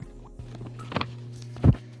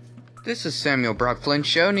This is Samuel Brock Flynn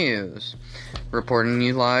Show News, reporting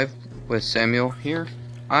you live with Samuel here.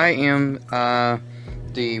 I am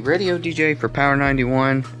the radio DJ for Power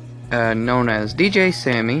 91, known as DJ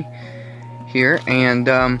Sammy here, and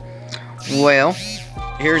well,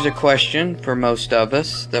 here's a question for most of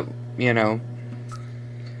us that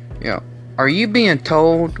are you being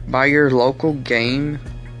told by your local game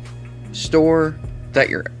store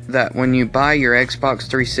that when you buy your Xbox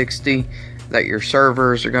 360 that your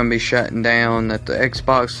servers are going to be shutting down, that the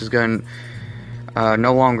Xbox is going to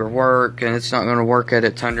no longer work, and it's not going to work at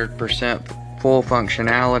its 100% full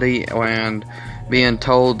functionality, and being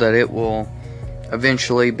told that it will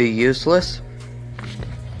eventually be useless,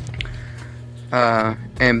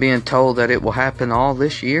 and being told that it will happen all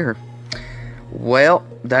this year? Well,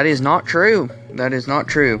 that is not true. That is not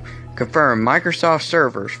true. Confirmed, Microsoft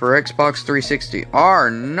servers for Xbox 360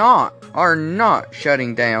 are not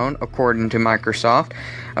shutting down, according to Microsoft.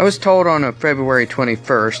 I was told on February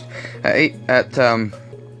 21st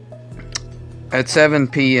at 7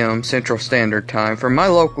 p.m. Central Standard Time from my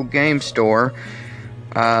local game store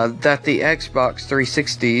that the Xbox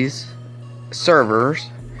 360's servers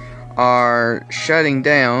are shutting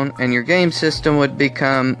down and your game system would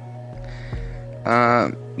become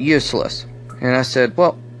useless. And I said,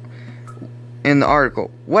 well, in the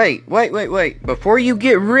article, wait, before you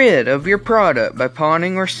get rid of your product by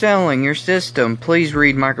pawning or selling your system, please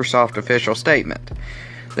read Microsoft official statement.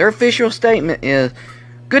 Their official statement is,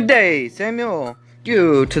 good day, Samuel.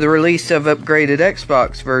 Due to the release of upgraded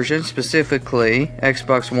Xbox versions, specifically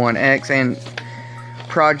Xbox One X and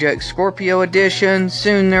Project Scorpio Edition,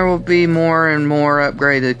 soon there will be more and more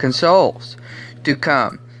upgraded consoles to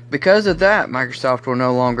come. Because of that, Microsoft will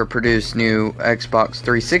no longer produce new Xbox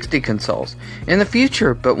 360 consoles in the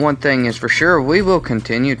future, but one thing is for sure, we will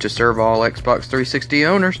continue to serve all Xbox 360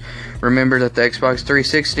 owners. Remember that the Xbox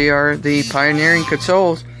 360 are the pioneering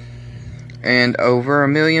consoles, and over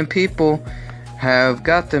 1 million people have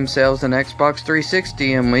got themselves an Xbox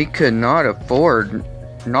 360, and we could not afford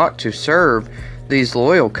not to serve these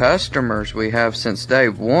loyal customers we have since day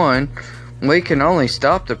one. We can only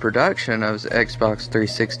stop the production of Xbox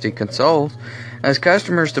 360 consoles as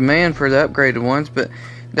customers demand for the upgraded ones, but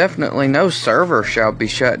definitely no server shall be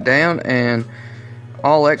shut down, and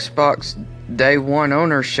all Xbox Day 1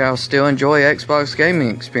 owners shall still enjoy Xbox gaming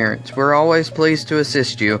experience. We're always pleased to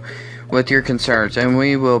assist you with your concerns, and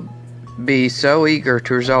we will be so eager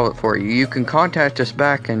to resolve it for you. You can contact us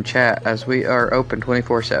back and chat as we are open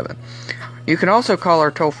 24/7. You can also call our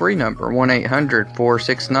toll-free number,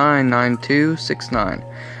 1-800-469-9269.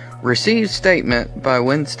 Received statement by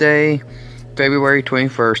Wednesday, February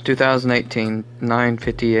 21st, 2018,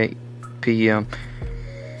 9:58 p.m.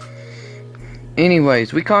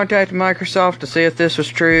 Anyways, we contacted Microsoft to see if this was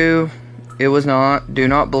true. It was not. Do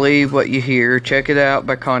not believe what you hear. Check it out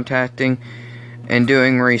by contacting and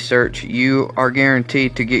doing research. You are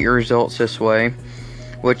guaranteed to get your results this way,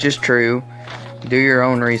 which is true. Do your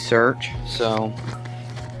own research. So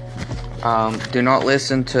do not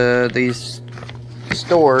listen to these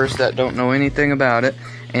stores that don't know anything about it,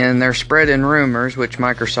 and they're spreading rumors, which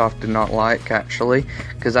Microsoft did not like, actually,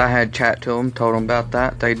 because I had chat to them, told them about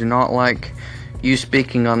that. They do not like you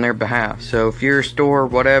speaking on their behalf. So if you're a store,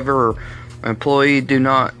 whatever, or employee, do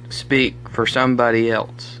not speak for somebody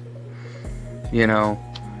else, and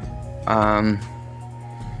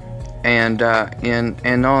not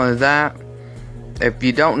only that, if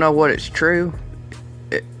you don't know what it's true,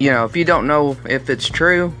 if you don't know if it's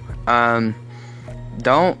true,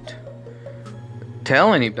 don't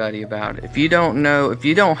tell anybody about it. If you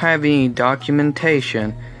don't have any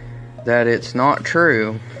documentation that it's not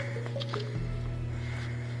true,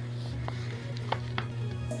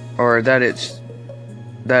 or that it's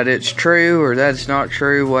true or that it's not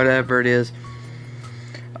true, whatever it is,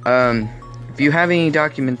 if you have any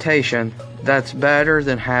documentation, that's better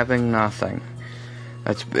than having nothing.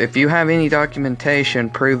 If you have any documentation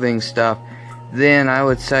proving stuff, then I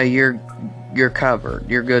would say you're covered.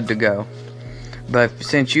 You're good to go. But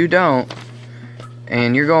since you don't,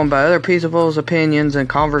 and you're going by other people's opinions and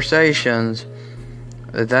conversations,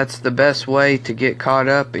 that's the best way to get caught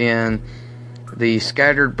up in the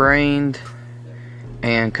scattered-brained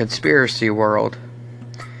and conspiracy world.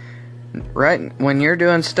 Right when you're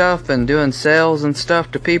doing stuff and doing sales and stuff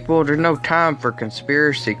to people, there's no time for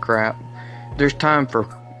conspiracy crap. There's time for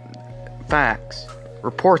facts.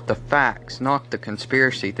 Report the facts, not the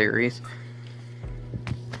conspiracy theories.